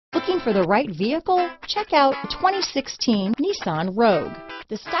Looking for the right vehicle? Check out 2016 Nissan Rogue.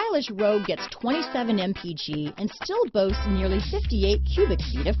 The stylish Rogue gets 27 MPG and still boasts nearly 58 cubic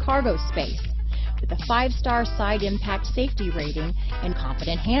feet of cargo space. With a 5-star side impact safety rating and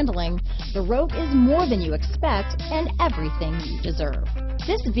confident handling, the Rogue is more than you expect and everything you deserve.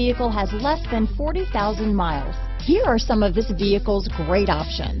 This vehicle has less than 40,000 miles. Here are some of this vehicle's great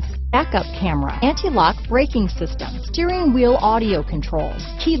options: backup camera, anti-lock braking system, steering wheel audio controls,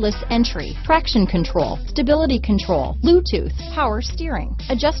 keyless entry, traction control, stability control, Bluetooth, power steering,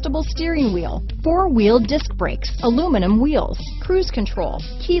 adjustable steering wheel, 4-wheel disc brakes, aluminum wheels, cruise control,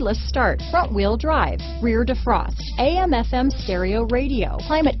 keyless start, front wheel drive, rear defrost, AM/FM stereo radio,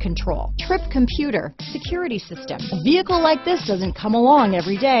 climate control, trip computer, security system. A vehicle like this doesn't come along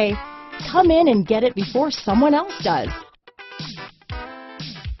every day. Come in and get it before someone else does.